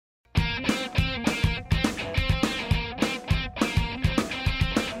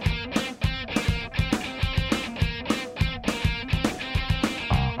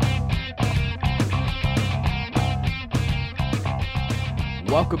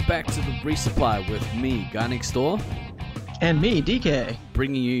Welcome back to the Resupply with me, Guy Next Door. And me, DK.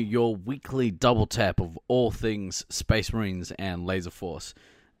 Bringing you your weekly double tap of all things Space Marines and Laser Force.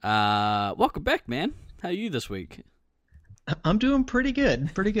 Welcome back, man. How are you this week? I'm doing pretty good.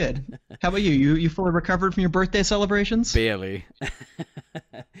 How about you? You fully recovered from your birthday celebrations? Barely.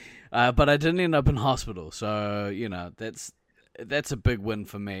 But I didn't end up in hospital, so, you know, that's a big win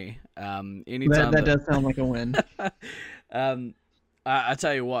for me. That does sound like a win. I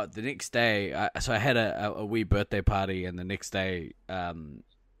tell you what, the next day, I had a wee birthday party, and the next day,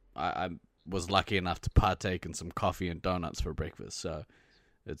 I was lucky enough to partake in some coffee and donuts for breakfast. So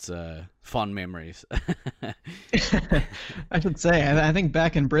it's fond memories. I should say, I think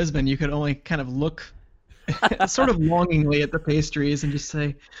back in Brisbane, you could only kind of look sort of longingly at the pastries and just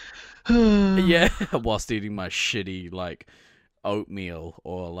say, yeah, whilst eating my shitty oatmeal,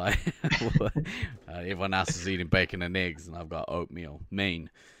 or everyone else is eating bacon and eggs and I've got oatmeal.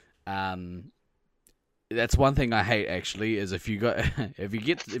 Mean. That's one thing I hate, actually, is if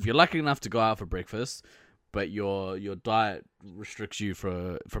you're lucky enough to go out for breakfast, but your diet restricts you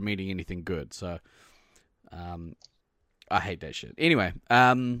from eating anything good. So I hate that shit. Anyway,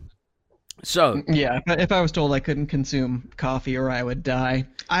 so yeah, if I was told I couldn't consume coffee or I would die,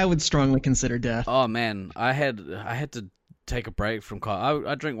 I would strongly consider death. Oh man, I had to take a break from coffee.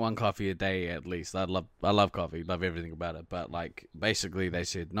 I drink one coffee a day at least. I love coffee, love everything about it. But basically, they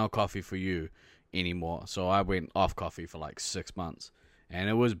said no coffee for you anymore. So I went off coffee for 6 months, and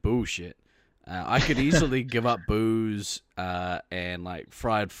it was bullshit. I could easily give up booze and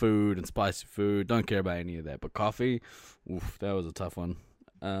fried food and spicy food. Don't care about any of that. But coffee, oof, that was a tough one.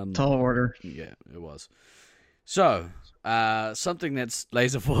 Tall order. Yeah, it was. So, something that's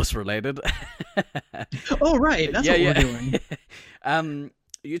Laser Force related. Oh, right. That's what we're doing.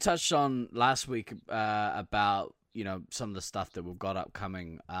 You touched on last week about, some of the stuff that we've got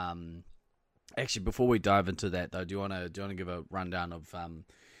upcoming. Actually, before we dive into that, though, do you want to give a rundown of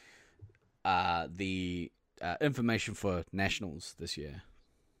the information for Nationals this year?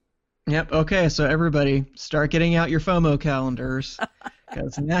 Yep. Okay. So everybody, start getting out your FOMO calendars,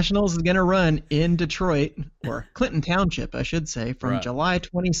 because Nationals is going to run in Detroit, or Clinton Township, I should say, from right. July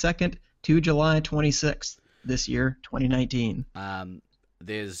 22nd to July 26th this year, 2019.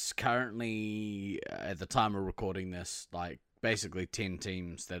 There's currently, at the time of recording this, basically 10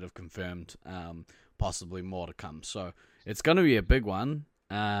 teams that have confirmed, possibly more to come. So it's going to be a big one.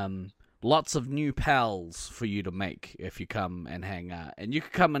 Lots of new pals for you to make if you come and hang out. And you can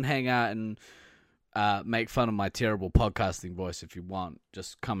come and hang out and make fun of my terrible podcasting voice if you want.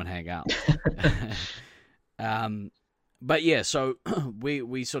 Just come and hang out. But yeah, so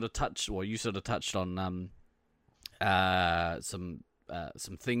we sort of touched, or you sort of touched on some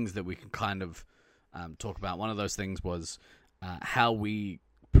things that we can kind of talk about. One of those things was how we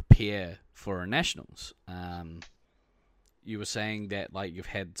prepare for our nationals. You were saying that you've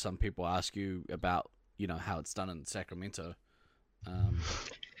had some people ask you about how it's done in Sacramento.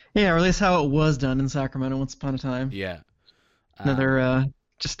 Yeah, or at least how it was done in Sacramento once upon a time. Yeah. Another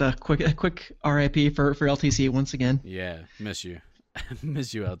just a quick RIP for LTC once again. Yeah, miss you,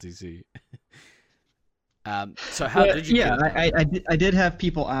 miss you, LTC. So how did you? Yeah, I did have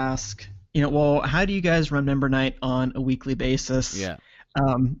people ask, well, how do you guys run member night on a weekly basis? Yeah.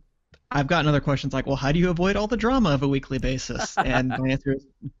 I've gotten other questions well, how do you avoid all the drama of a weekly basis? And my answer is,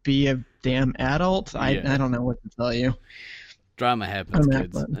 be a damn adult. I don't know what to tell you. Drama happens,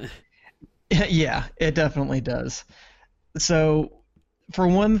 kids. Yeah, it definitely does. So, for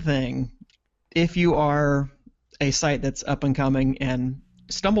one thing, if you are a site that's up and coming and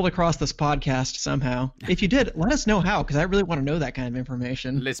stumbled across this podcast somehow, if you did, let us know how, because I really want to know that kind of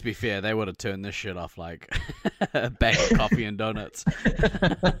information. Let's be fair, they would have turned this shit off a bag of coffee and donuts.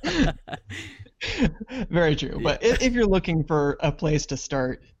 Very true. Yeah. But if you're looking for a place to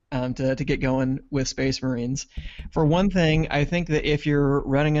start to get going with Space Marines, for one thing, I think that if you're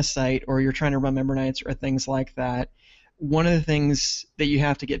running a site or you're trying to run member nights or things like that, one of the things that you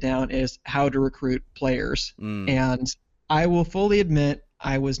have to get down is how to recruit players. And I will fully admit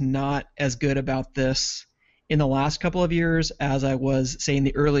I was not as good about this in the last couple of years as I was, say, in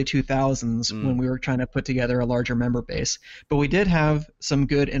the early 2000s when we were trying to put together a larger member base. But we did have some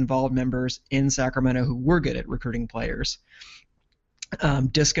good involved members in Sacramento who were good at recruiting players.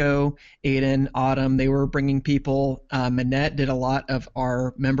 Disco, Aiden, Autumn, they were bringing people. Manette did a lot of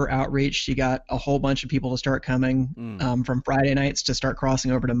our member outreach. She got a whole bunch of people to start coming from Friday nights to start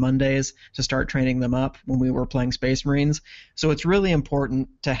crossing over to Mondays to start training them up when we were playing Space Marines. So it's really important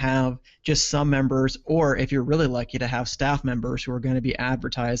to have just some members, or if you're really lucky, to have staff members who are going to be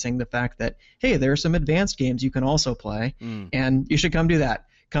advertising the fact that, hey, there are some advanced games you can also play, and you should come do that.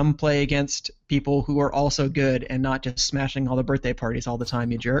 come play against people who are also good and not just smashing all the birthday parties all the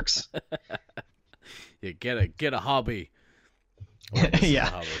time, you jerks. Yeah, get a hobby. Well, this is a Yeah.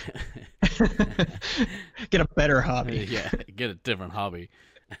 hobby. Get a better hobby. Yeah, get a different hobby.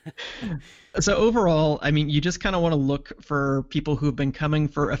 So overall, I mean, you just kind of want to look for people who've been coming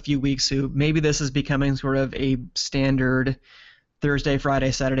for a few weeks who maybe this is becoming sort of a standard Thursday,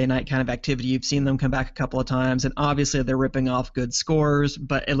 Friday, Saturday night kind of activity. You've seen them come back a couple of times, and obviously they're ripping off good scores,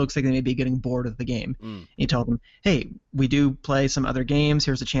 but it looks like they may be getting bored of the game. You tell them, hey, we do play some other games.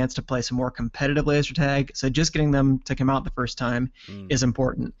 Here's a chance to play some more competitive laser tag. So just getting them to come out the first time is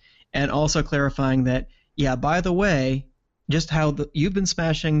important. And also clarifying that, yeah, by the way, just how you've been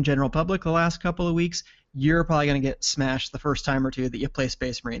smashing general public the last couple of weeks, you're probably going to get smashed the first time or two that you play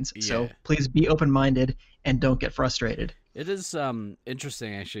Space Marines. Yeah. So please be open-minded and don't get frustrated. It is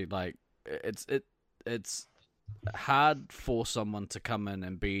interesting actually. Like it's hard for someone to come in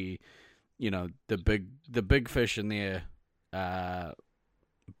and be, the big fish in their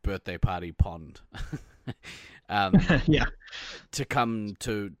birthday party pond. Yeah. To come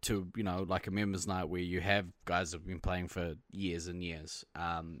to like a members night where you have guys that have been playing for years and years,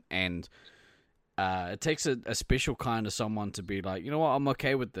 and it takes a special kind of someone to be like, you know what, I'm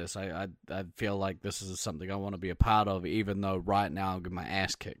okay with this. I feel like this is something I want to be a part of, even though right now I'm getting my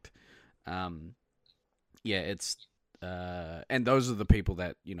ass kicked. It's and those are the people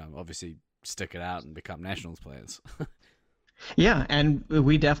that obviously stick it out and become nationals players. Yeah, and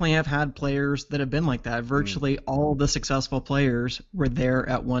we definitely have had players that have been like that. Virtually all the successful players were there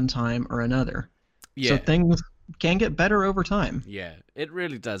at one time or another. Yeah. So things can get better over time. Yeah, it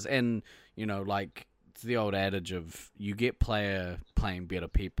really does. And, like it's the old adage of you get player playing better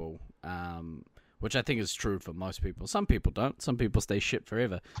people, which I think is true for most people. Some people don't. Some people stay shit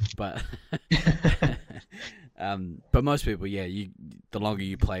forever. But but most people, yeah, the longer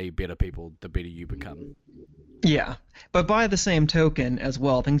you play better people, the better you become. Yeah, but by the same token as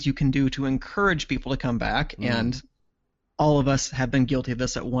well, things you can do to encourage people to come back, and all of us have been guilty of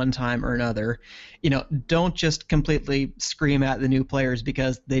this at one time or another. Don't just completely scream at the new players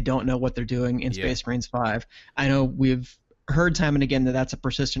because they don't know what they're doing in Space Marines 5. I know we've heard time and again that that's a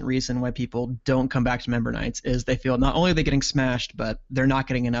persistent reason why people don't come back to member nights, is they feel not only are they getting smashed, but they're not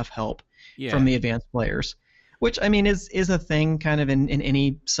getting enough help from the advanced players, which, I mean, is a thing kind of in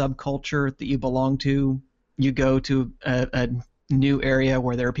any subculture that you belong to. You go to a new area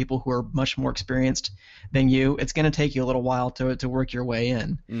where there are people who are much more experienced than you. It's going to take you a little while to work your way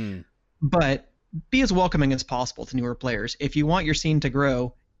in. But be as welcoming as possible to newer players. If you want your scene to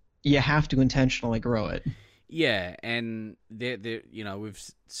grow, you have to intentionally grow it. Yeah, and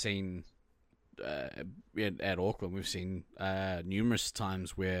we've seen at Auckland, we've seen numerous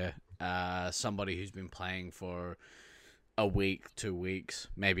times where somebody who's been playing for a week, 2 weeks,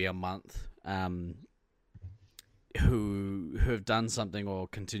 maybe a month, who have done something or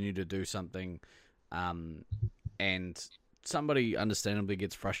continue to do something, and somebody understandably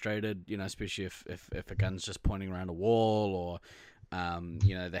gets frustrated, especially if a gun's just pointing around a wall, or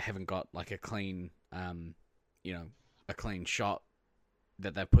they haven't got like a clean shot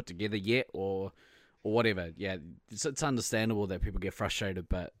that they've put together yet, or whatever. Yeah, it's understandable that people get frustrated,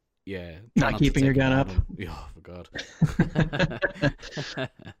 but yeah, not keeping your gun up. Oh, for God.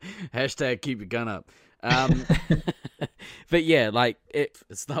 Hashtag keep your gun up. But yeah, like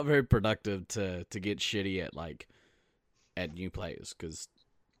it's not very productive to get shitty at new players, because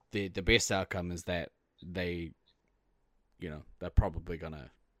the best outcome is that they're probably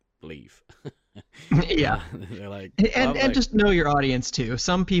gonna leave. Yeah. They're like, and just know your audience too.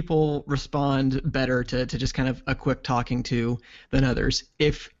 Some people respond better to just kind of a quick talking to than others.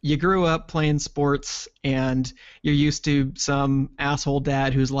 If you grew up playing sports and you're used to some asshole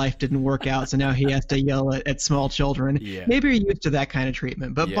dad whose life didn't work out, so now he has to yell at small children, maybe you're used to that kind of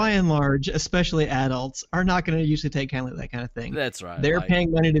treatment. But by and large, especially adults, are not going to usually take kindly to that kind of thing. That's right. They're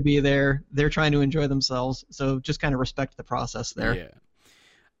paying money to be there. They're trying to enjoy themselves. So just kind of respect the process there.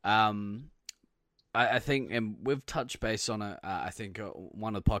 Yeah. I think, and we've touched base on it, I think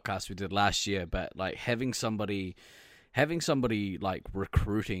one of the podcasts we did last year, but like having somebody like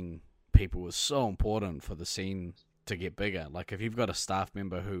recruiting people is so important for the scene to get bigger. Like if you've got a staff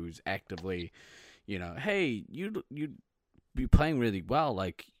member who's actively, hey, you'd be playing really well,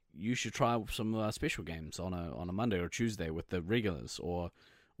 like you should try some of our special games on a Monday or Tuesday with the regulars, or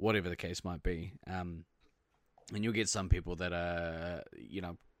whatever the case might be. And you'll get some people that are,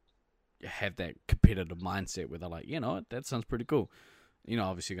 have that competitive mindset where they're like, that sounds pretty cool.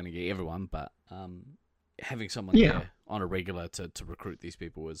 Obviously you're going to get everyone, but having someone there on a regular to recruit these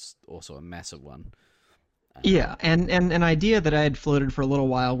people is also a massive one. Yeah, and an idea that I had floated for a little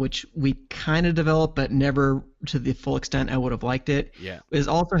while, which we kind of developed, but never to the full extent I would have liked it, Yeah. is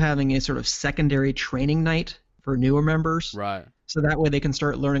also having a sort of secondary training night for newer members. Right. So that way they can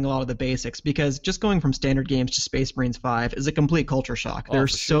start learning a lot of the basics. Because just going from standard games to Space Marines 5 is a complete culture shock. Oh,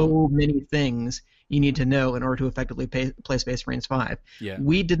 There's for sure. so many things you need to know in order to effectively play Space Marines 5. Yeah.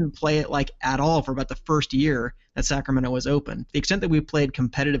 We didn't play it like at all for about the first year that Sacramento was open. The extent that we played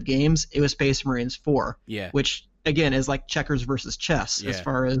competitive games, it was Space Marines 4, Yeah. which again is like checkers versus chess as Yeah.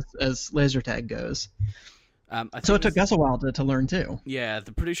 far as laser tag goes. I So think it took us a while to learn too. yeah,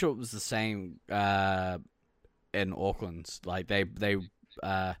 I'm pretty sure it was the same in Auckland. Like they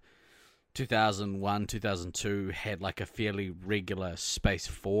 2001, 2002 had like a fairly regular Space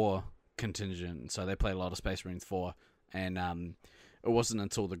 4 contingent, so they played a lot of Space Marines 4, and it wasn't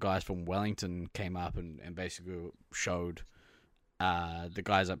until the guys from Wellington came up and basically showed the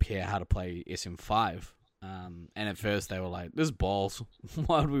guys up here how to play SM5. And at first they were like, "This is balls.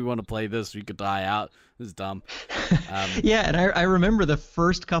 Why would we want to play this? We could die out. This is dumb." Yeah, and I remember the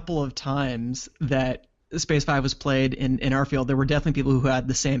first couple of times that Space 5 was played in our field, there were definitely people who had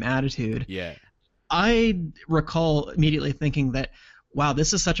the same attitude. Yeah, I recall immediately thinking that, wow,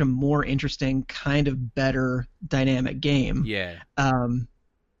 this is such a more interesting, kind of better dynamic game. yeah,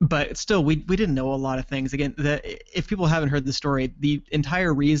 But still, we didn't know a lot of things. Again, if people haven't heard the story, the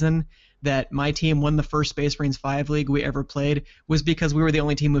entire reason that my team won the first Space Marines 5 league we ever played was because we were the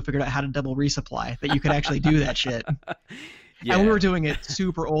only team who figured out how to double resupply, that you could actually do that shit. yeah. And we were doing it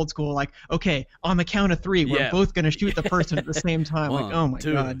super old school, like, okay, on the count of 3, we're Yeah. both going to shoot the person at the same time. One, Like, oh my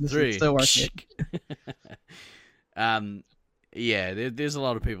two, God, this three. is so archaic. Yeah, there's a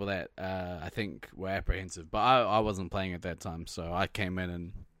lot of people that I think were apprehensive, but I wasn't playing at that time, so I came in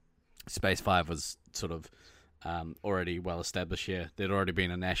and Space 5 was sort of already well established here. There'd already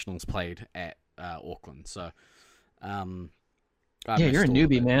been a Nationals played at Auckland, so I Yeah, missed you're a all of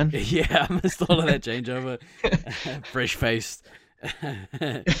newbie, it. man. Yeah, I missed all of that changeover. Fresh-faced.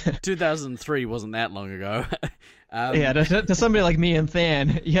 2003 wasn't that long ago. Yeah, to somebody like me and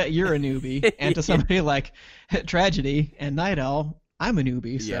Than, yeah, you're a newbie. And to somebody like Tragedy and Night Owl, I'm a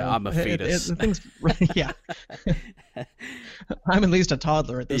newbie. So Yeah, I'm a fetus. Yeah. I'm at least a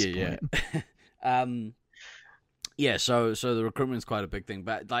toddler at this Yeah, point. Yeah, so the recruitment's quite a big thing.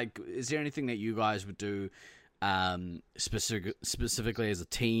 But like, is there anything that you guys would do specifically as a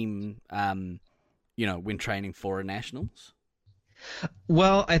team, when training for a nationals?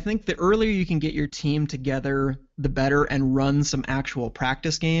 Well, I think the earlier you can get your team together, the better, and run some actual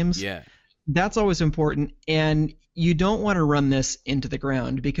practice games. Yeah. That's always important. And you don't want to run this into the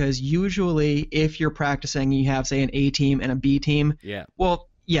ground, because usually if you're practicing, you have, say, an A team and a B team. Yeah. Well,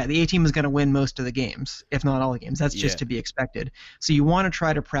 yeah, the A team is going to win most of the games, if not all the games. That's just Yeah. to be expected. So you want to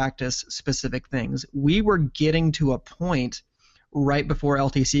try to practice specific things. We were getting to a point right before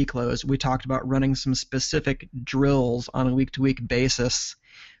LTC closed. We talked about running some specific drills on a week-to-week basis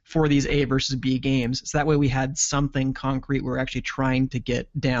for these A versus B games. So that way we had something concrete we're actually trying to get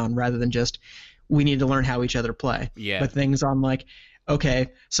down, rather than just we need to learn how each other play. Yeah. But things on like, okay,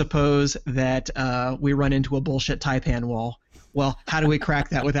 suppose that we run into a bullshit Taipan wall. Well, how do we crack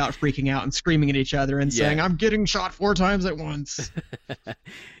that without freaking out and screaming at each other and saying, Yeah. I'm getting shot 4 times at once?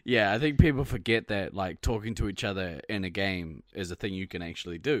 Yeah, I think people forget that like talking to each other in a game is a thing you can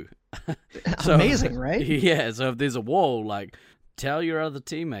actually do. So- Amazing, right? Yeah, so if there's a wall, like tell your other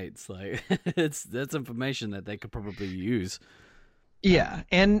teammates, like that's information that they could probably use. Yeah,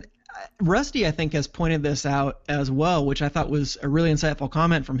 and Rusty, I think, has pointed this out as well, which I thought was a really insightful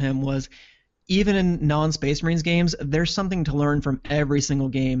comment from him, was even in non-Space Marines games, there's something to learn from every single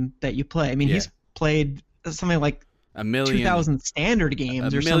game that you play. I mean, Yeah. he's played something like A million 2,000 standard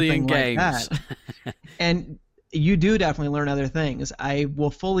games a or million something games. like that. And you do definitely learn other things. I will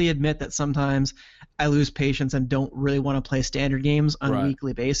fully admit that sometimes I lose patience and don't really want to play standard games on Right. a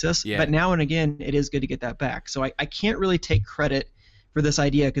weekly basis. Yeah. But now and again, it is good to get that back. So I can't really take credit for this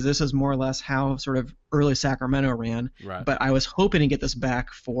idea, because this is more or less how sort of early Sacramento ran. Right. But I was hoping to get this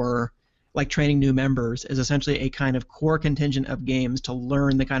back for like training new members, is essentially a kind of core contingent of games to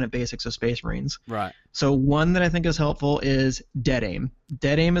learn the kind of basics of Space Marines. Right. So one that I think is helpful is Dead Aim.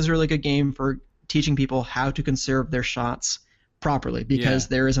 Dead Aim is a really good game for teaching people how to conserve their shots properly, because Yeah.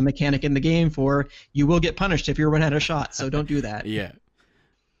 there is a mechanic in the game for you will get punished if you run out of shots, so don't do that. Yeah.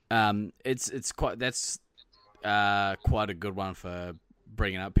 It's quite quite a good one for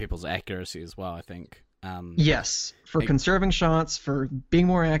bringing up people's accuracy as well, I think. Yes, for It- conserving shots, for being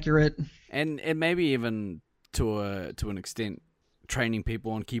more accurate. and maybe even to an extent training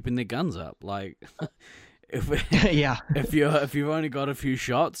people on keeping their guns up. Like Yeah. If you've only got a few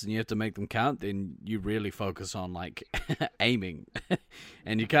shots and you have to make them count, then you really focus on like aiming,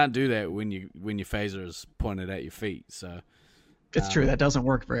 and you can't do that when your phaser is pointed at your feet. So It's true. That doesn't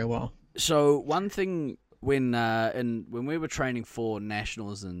work very well. So one thing when we were training for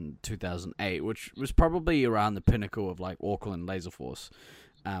nationals in 2008, which was probably around the pinnacle of like Auckland Laser Force,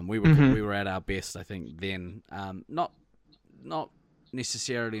 we were at our best, I think, then. Not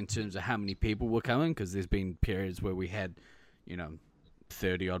necessarily in terms of how many people were coming, because there's been periods where we had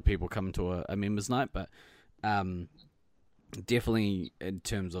 30 odd people coming to a members night, but definitely in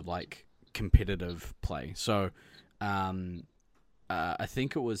terms of like competitive play. So I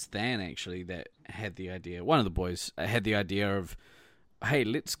think it was Than actually that had the idea. One of the boys had the idea of, hey,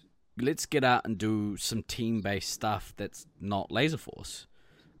 let's get out and do some team-based stuff that's not Laser Force.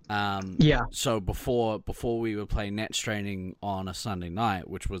 Yeah. So before we were playing Nats training on a Sunday night,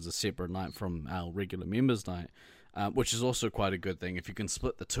 which was a separate night from our regular members night, which is also quite a good thing. If you can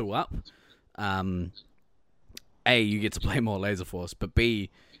split the two up, A, you get to play more Laser Force, but B,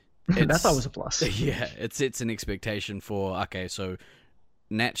 that's always a plus. Yeah, it sets an expectation for, okay, so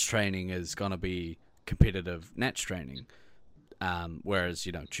Nats training is going to be competitive Nats training, whereas,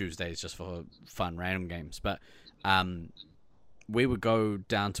 Tuesday is just for fun random games. But we would go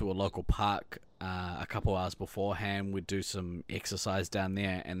down to a local park a couple hours beforehand. We'd do some exercise down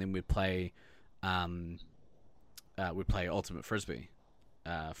there, and then we'd play Ultimate Frisbee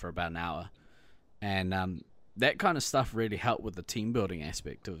for about an hour. And that kind of stuff really helped with the team building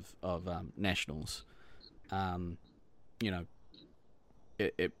aspect of nationals.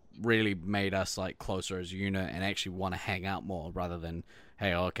 It really made us like closer as a unit and actually want to hang out more rather than,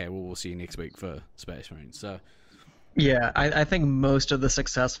 hey, okay, well, we'll see you next week for Space Marines. So yeah, I think most of the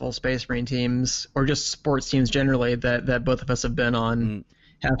successful Space Marine teams, or just sports teams generally, that both of us have been on,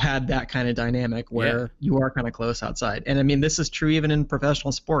 have had that kind of dynamic where you are kind of close outside. And I mean, this is true even in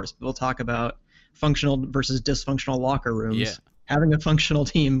professional sports. We'll talk about functional versus dysfunctional locker rooms. Yeah. Having a functional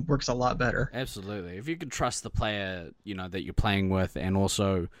team works a lot better. Absolutely. If you could trust the player, that you're playing with, and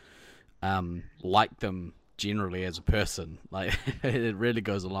also like them generally as a person, like it really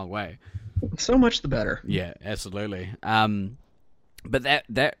goes a long way. So much the better. Yeah, absolutely. But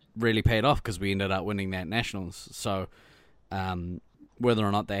that really paid off because we ended up winning that nationals. So whether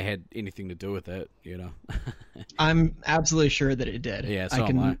or not they had anything to do with it, I'm absolutely sure that it did. Yeah,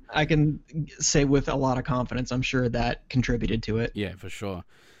 so I can say with a lot of confidence, I'm sure that contributed to it. Yeah, for sure.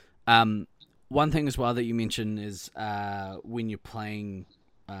 One thing as well that you mentioned is when you're playing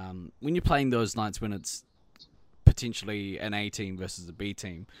those nights when it's potentially an A team versus a B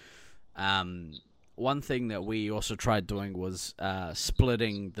team. One thing that we also tried doing was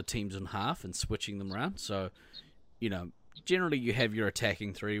splitting the teams in half and switching them around. So, generally you have your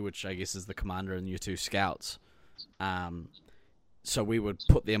attacking three, which I guess is the commander, and your two scouts. So we would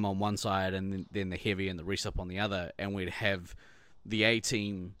put them on one side and then the heavy and the resup on the other, and we'd have the A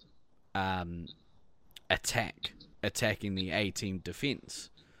team attacking the A team defense,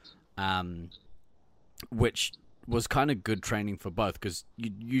 which was kind of good training for both, because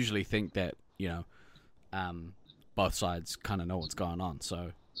you usually think that both sides kind of know what's going on.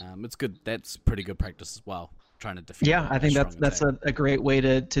 So it's good. That's pretty good practice as well. Trying to defend. Yeah, I think that's a great way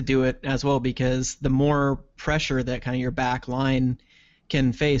to do it as well, because the more pressure that kind of your back line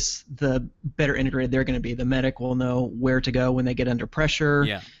can face, the better integrated they're going to be. The medic will know where to go when they get under pressure.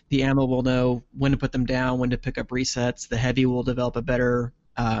 Yeah. The ammo will know when to put them down, when to pick up resets. The heavy will develop a better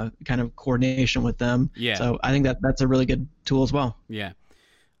kind of coordination with them. Yeah. So I think that's a really good tool as well. Yeah.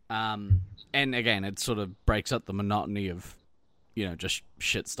 And again, it sort of breaks up the monotony of just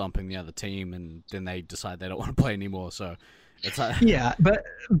shit stomping the other team, and then they decide they don't want to play anymore. So it's yeah, but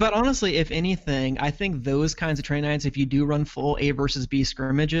honestly, if anything, I think those kinds of training nights, if you do run full A versus B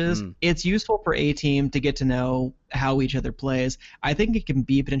scrimmages, it's useful for A team to get to know how each other plays. I think it can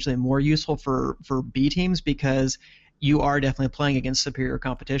be potentially more useful for B teams, because you are definitely playing against superior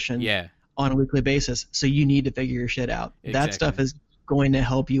competition on a weekly basis, so you need to figure your shit out. Exactly. That stuff is going to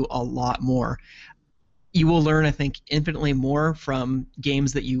help you a lot more. You will learn, I think, infinitely more from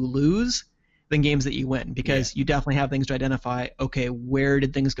games that you lose than games that you win, because you definitely have things to identify. Okay, where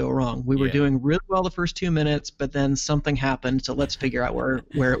did things go wrong? We were doing really well the first 2 minutes, but then something happened, so let's figure out where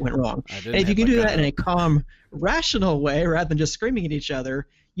it went wrong. And if you can do that in a calm, rational way rather than just screaming at each other,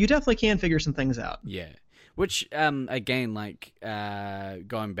 you definitely can figure some things out. Yeah. Which, again, like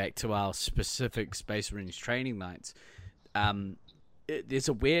going back to our specific Space Marines training nights, there's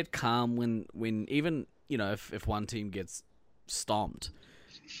a weird calm when even, if one team gets stomped,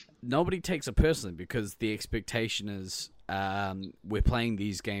 nobody takes it personally, because the expectation is we're playing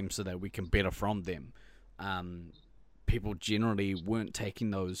these games so that we can better from them. people generally weren't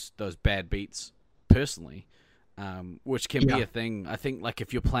taking those bad beats personally, which can be a thing. I think like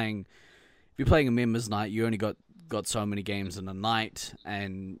if you're playing a members night, you only got so many games in a night,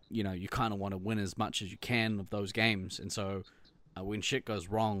 and you kind of want to win as much as you can of those games, and so when shit goes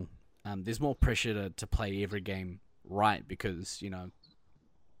wrong, there's more pressure to play every game right, because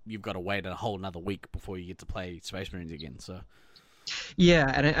you've got to wait a whole another week before you get to play Space Marines again. So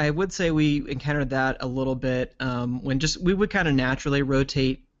yeah, and I would say we encountered that a little bit when we would kind of naturally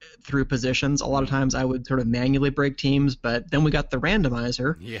rotate through positions. A lot of times I would sort of manually break teams, but then we got the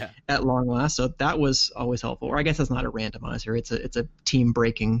randomizer at long last, so that was always helpful. Or I guess it's not a randomizer; it's a team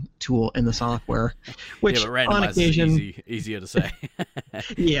breaking tool in the software, which but on occasion is easier to say.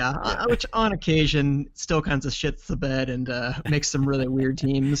 Which on occasion still kinds of shits the bed and makes some really weird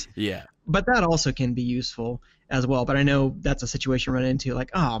teams. Yeah, but that also can be useful as well. But I know that's a situation run into,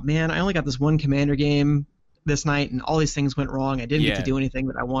 like, oh man, I only got this one commander game this night and all these things went wrong. I didn't get to do anything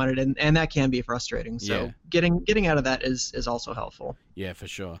that I wanted, and that can be frustrating. So getting out of that is also helpful. Yeah, for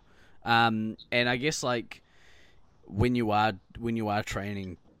sure. And I guess like when you are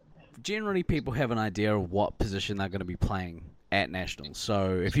training, generally people have an idea of what position they're going to be playing at nationals.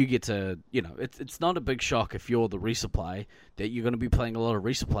 So if you get to, it's not a big shock if you're the resupply that you're going to be playing a lot of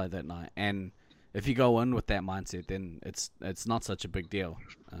resupply that night. And if you go in with that mindset, then it's not such a big deal.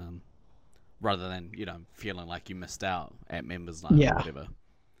 Rather than, feeling like you missed out at members night or whatever.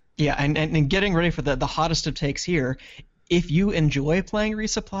 Yeah, and getting ready for the hottest of takes here, if you enjoy playing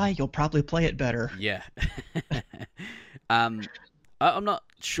resupply, you'll probably play it better. Yeah. I'm not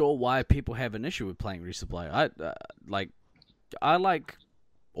sure why people have an issue with playing resupply. I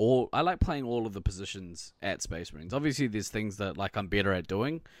like playing all of the positions at Space Marines. Obviously, there's things that like I'm better at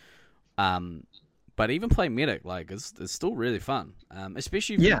doing. But even playing medic, like, it's still really fun.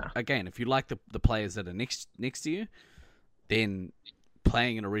 Especially if you like the players that are next to you, then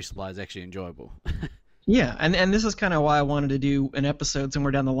playing in a resupply is actually enjoyable. Yeah, and this is kind of why I wanted to do an episode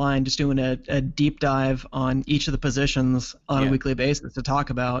somewhere down the line, just doing a deep dive on each of the positions on a weekly basis to talk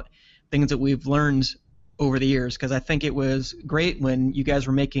about things that we've learned over the years, because I think it was great when you guys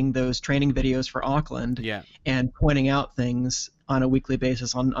were making those training videos for Auckland and pointing out things on a weekly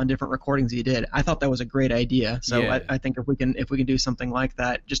basis on different recordings you did. I thought that was a great idea. So I think if we can do something like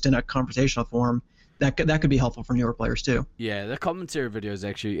that just in a conversational form, that could be helpful for newer players too. Yeah, the commentary videos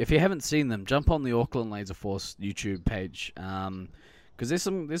actually, if you haven't seen them, jump on the Auckland Laser Force YouTube page, because there's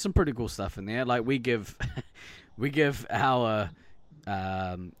some pretty cool stuff in there. Like we give our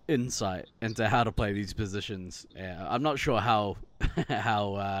insight into how to play these positions. I'm not sure how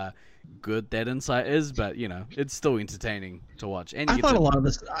good that insight is, but it's still entertaining to watch. And I thought a lot of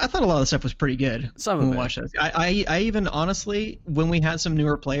the stuff was pretty good. Some of it. Watch this. I even honestly, when we had some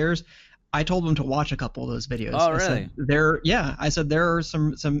newer players, I told them to watch a couple of those videos. Oh, really? I said there are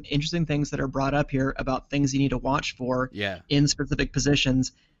some interesting things that are brought up here about things you need to watch for in specific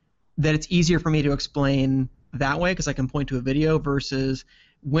positions, that it's easier for me to explain that way because I can point to a video versus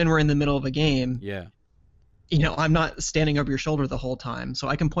when we're in the middle of a game. Yeah. I'm not standing over your shoulder the whole time, so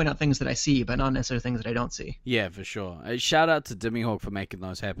I can point out things that I see, but not necessarily things that I don't see. Yeah, for sure. Shout out to Dimmy for making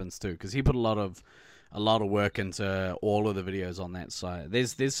those happen too, because he put a lot of work into all of the videos on that site.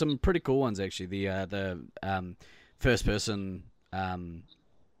 There's some pretty cool ones actually. The first person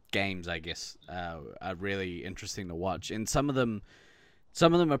games, I guess, are really interesting to watch, and some of them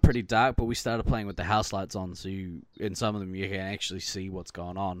are pretty dark. But we started playing with the house lights on, so in some of them you can actually see what's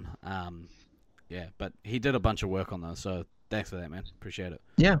going on. Yeah, but he did a bunch of work on those, so thanks for that, man. Appreciate it.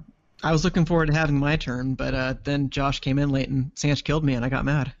 Yeah, I was looking forward to having my turn, but then Josh came in late and Sanch killed me, and I got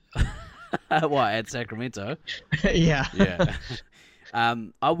mad. What, at Sacramento? Yeah. Yeah.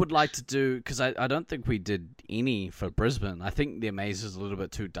 I would like to do, because I don't think we did any for Brisbane. I think their maze is a little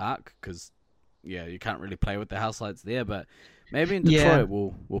bit too dark, because, you can't really play with the house lights there, but maybe in Detroit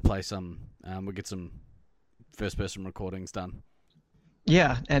we'll play some, we'll get some first-person recordings done.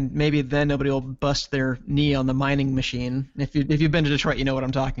 Yeah, and maybe then nobody will bust their knee on the mining machine. If you've been to Detroit, you know what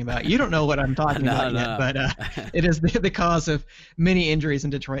I'm talking about. You don't know what I'm talking about yet, but it is the cause of many injuries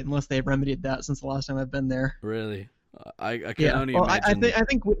in Detroit, unless they've remedied that since the last time I've been there. Really? I can only imagine. I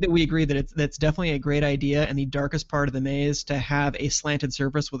think that we agree that that's definitely a great idea in the darkest part of the maze to have a slanted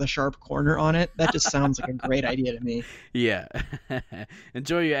surface with a sharp corner on it. That just sounds like a great idea to me. Yeah.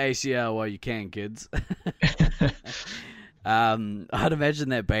 Enjoy your ACL while you can, kids. I'd imagine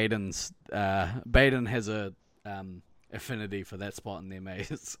that Baden has a affinity for that spot in their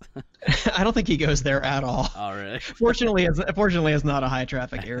maze. I don't think he goes there at all. Oh, really? Fortunately, it's not a high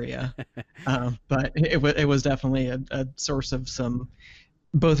traffic area. But it was definitely a source of some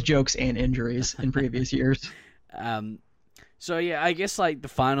both jokes and injuries in previous years. Um, so yeah, I guess like the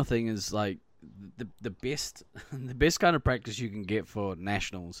final thing is like the best the best kind of practice you can get for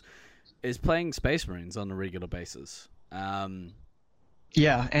nationals is playing Space Marines on a regular basis.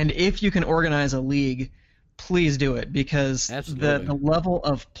 Yeah, and if you can organize a league, please do it because Absolutely. the level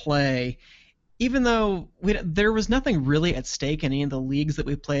of play, even though there was nothing really at stake in any of the leagues that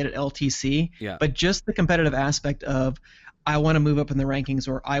we played at LTC, Yeah. but just the competitive aspect of I want to move up in the rankings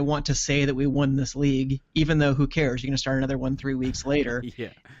or I want to say that we won this league, even though who cares? You're going to start another one 3 weeks later. Yeah.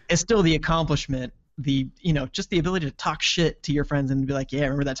 It's still the accomplishment, just the ability to talk shit to your friends and be like, yeah,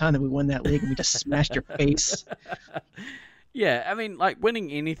 remember that time that we won that league and we just smashed your face? Yeah, I mean, like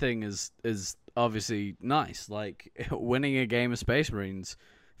winning anything is obviously nice. Like winning a game of Space Marines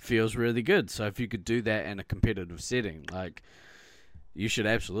feels really good. So if you could do that in a competitive setting, like you should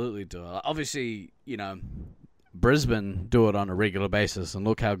absolutely do it. Obviously, Brisbane do it on a regular basis, and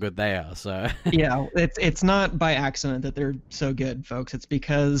look how good they are. So Yeah, it's not by accident that they're so good, folks. It's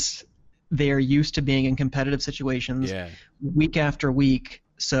because they are used to being in competitive situations yeah, week after week,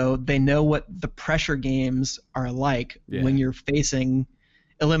 so they know what the pressure games are like Yeah. when you're facing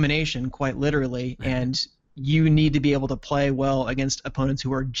elimination, quite literally, and you need to be able to play well against opponents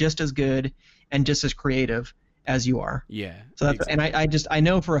who are just as good and just as creative as you are. yeah. So that's, and I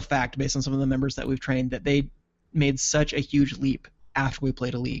know for a fact, based on some of the members that we've trained, that they made such a huge leap after we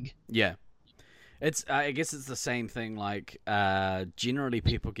played a league. Yeah. I guess it's the same thing. Like, generally,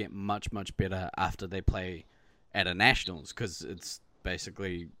 people get much, much better after they play at a nationals because it's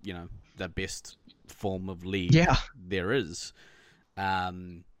basically, the best form of league Yeah. there is.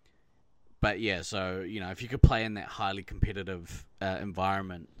 But yeah, so if you could play in that highly competitive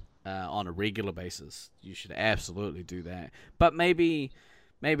environment on a regular basis, you should absolutely do that. But maybe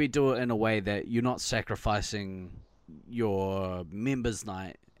do it in a way that you're not sacrificing your members'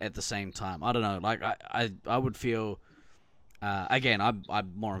 night at the same time. I don't know. Like I would feel. Again,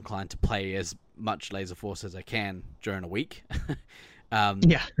 I'm more inclined to play as much Laser Force as I can during a week.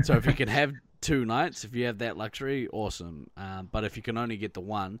 Yeah. So if you can have 2 nights, if you have that luxury, awesome. But if you can only get the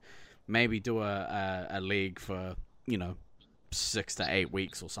one, maybe do a league for 6 to 8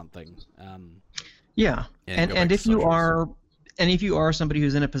 weeks or something. Yeah, and if you are somebody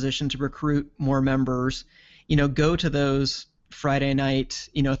who's in a position to recruit more members, go to those Friday night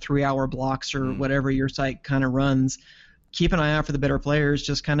 3-hour blocks or whatever your site kind of runs. Keep an eye out for the better players.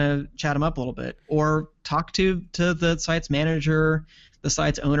 Just kind of chat them up a little bit, or talk to the site's manager, the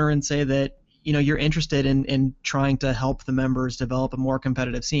site's owner, and say that you're interested in trying to help the members develop a more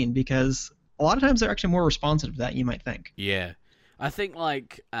competitive scene, because a lot of times they're actually more responsive to that than you might think. Yeah, I think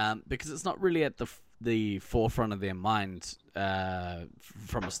because it's not really at the forefront of their mind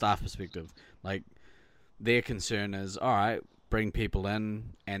from a staff perspective. Like their concern is, all right, bring people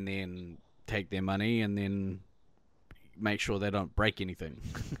in and then take their money and then make sure they don't break anything.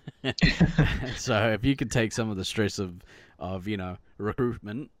 So if you could take some of the stress of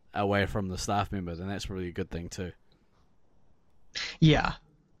recruitment away from the staff member, then that's really a good thing too. Yeah.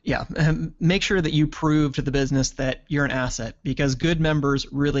 Make sure that you prove to the business that you're an asset, because good members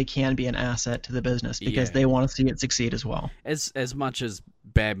really can be an asset to the business because they want to see it succeed as well. As much as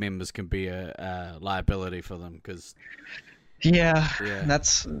bad members can be a liability for them, because yeah,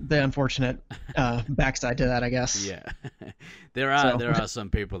 that's the unfortunate backside to that, I guess. Yeah, there are some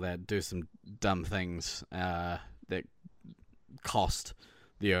people that do some dumb things that cost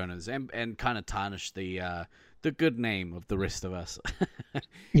the owners and kind of tarnish the good name of the rest of us.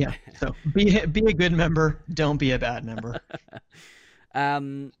 Yeah, so be a good member, don't be a bad member.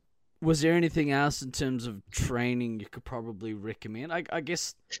 Was there anything else in terms of training you could probably recommend? I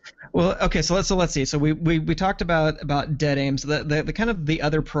guess. Well, okay, so let's see. So we talked about Dead Aim. So the kind of the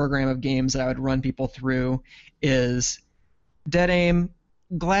other program of games that I would run people through is Dead Aim,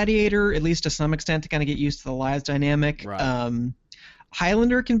 Gladiator, at least to some extent, to kind of get used to the lives dynamic. Right.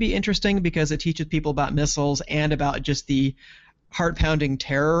 Highlander can be interesting because it teaches people about missiles and about just the heart-pounding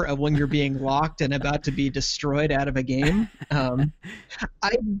terror of when you're being locked and about to be destroyed out of a game.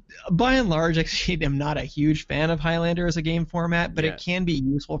 I, by and large, actually am not a huge fan of Highlander as a game format, but it can be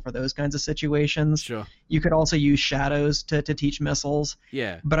useful for those kinds of situations. Sure. You could also use shadows to teach missiles.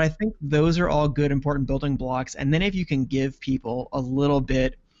 Yeah. But I think those are all good, important building blocks. And then if you can give people a little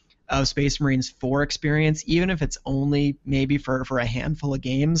bit of Space Marines 4 experience, even if it's only maybe for a handful of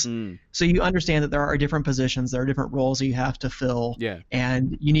games. So you understand that there are different positions, there are different roles that you have to fill,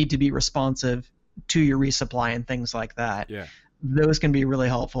 and you need to be responsive to your resupply and things like that. Yeah. Those can be really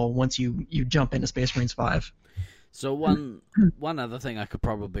helpful once you jump into Space Marines 5. So one other thing I could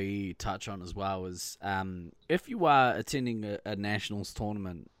probably touch on as well is if you are attending a nationals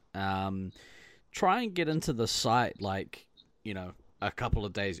tournament, try and get into the site like a couple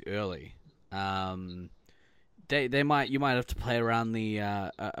of days early. You might have to play around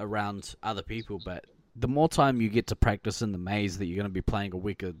around other people, but the more time you get to practice in the maze that you're going to be playing a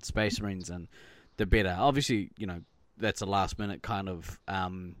week of Space Marines, and the better. Obviously, that's a last minute kind of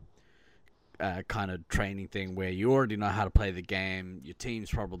training thing where you already know how to play the game. Your team's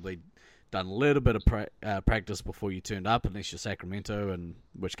probably done a little bit of practice before you turned up, unless you're Sacramento, in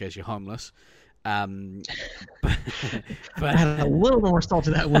which case you're homeless. But add a little more salt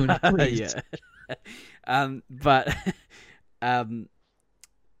to that wound, please.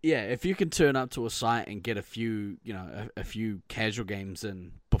 Yeah, if you can turn up to a site and get a few casual games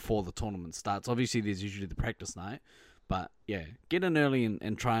in before the tournament starts. Obviously, there's usually the practice night, but yeah, get in early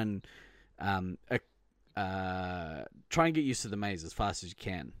and try and get used to the maze as fast as you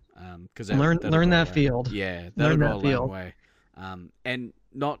can. Because learn that field. Yeah, that'll go a long way. And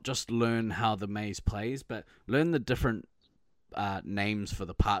not just learn how the maze plays, but learn the different names for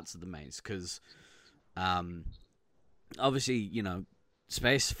the parts of the maze. Because obviously,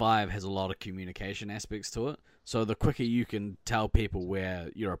 Space 5 has a lot of communication aspects to it, so the quicker you can tell people where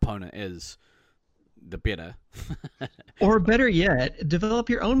your opponent is, the better. Or better yet, develop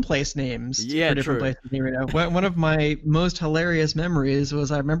your own place names for different true. places in the arena. One of my most hilarious memories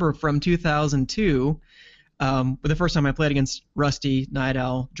was I remember from 2002, the first time I played against Rusty, Night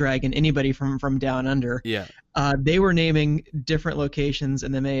Owl, Dragon, anybody from down under. Yeah. They were naming different locations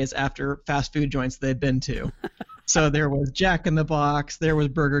in the maze after fast food joints they'd been to. So there was Jack in the Box, there was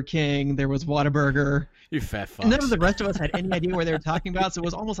Burger King, there was Whataburger. You fat fucks. None of the rest of us had any idea where they were talking about, so it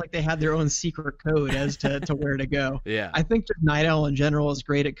was almost like they had their own secret code as to where to go. Yeah. I think that Night Owl in general is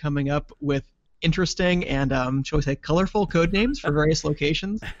great at coming up with interesting and, shall we say, colorful code names for various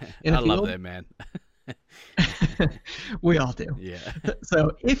locations in a field. Love that, man. We all do. Yeah.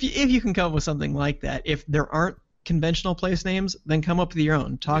 So if you can come up with something like that, if there aren't conventional place names, then come up with your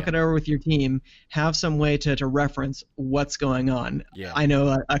own. Talk it over with your team. Have some way to reference what's going on. Yeah. I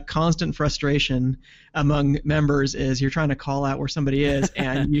know a constant frustration among members is you're trying to call out where somebody is,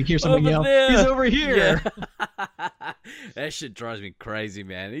 and you hear someone yell, "He's over here!" Yeah. That shit drives me crazy,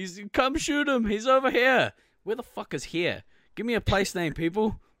 man. Come shoot him. He's over here. Where the fuck is here? Give me a place name,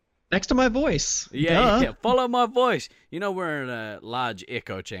 people. Next to my voice. Yeah, follow my voice. We're in a large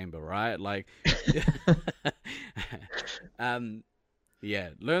echo chamber, right? Like, learn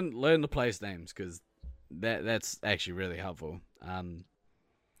the place names, because that's actually really helpful.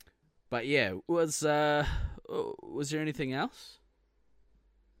 But yeah, was there anything else?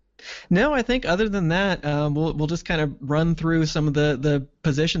 No, I think other than that, we'll just kind of run through some of the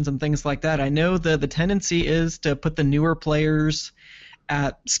positions and things like that. I know the tendency is to put the newer players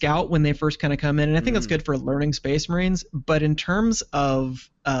at Scout when they first kind of come in, and I think that's good for learning Space Marines. But in terms of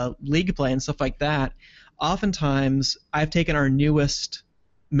league play and stuff like that, oftentimes I've taken our newest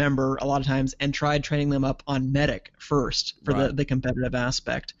member a lot of times and tried training them up on Medic first for the competitive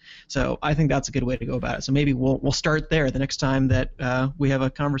aspect. So I think that's a good way to go about it. So maybe we'll start there the next time that we have a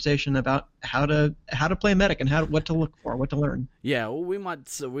conversation about how to play Medic and what to look for, what to learn. Yeah, well, we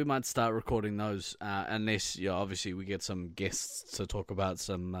might start recording those unless obviously we get some guests to talk about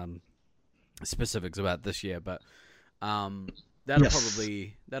some specifics about this year. But that'll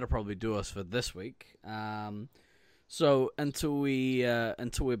probably do us for this week. So until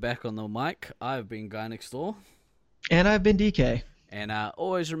we're back on the mic, I've been Guy Next Door. And I've been DK. And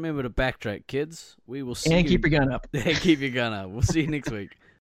always remember to backtrack, kids. We will see and keep your gun up. Keep your gun up. We'll see you next week.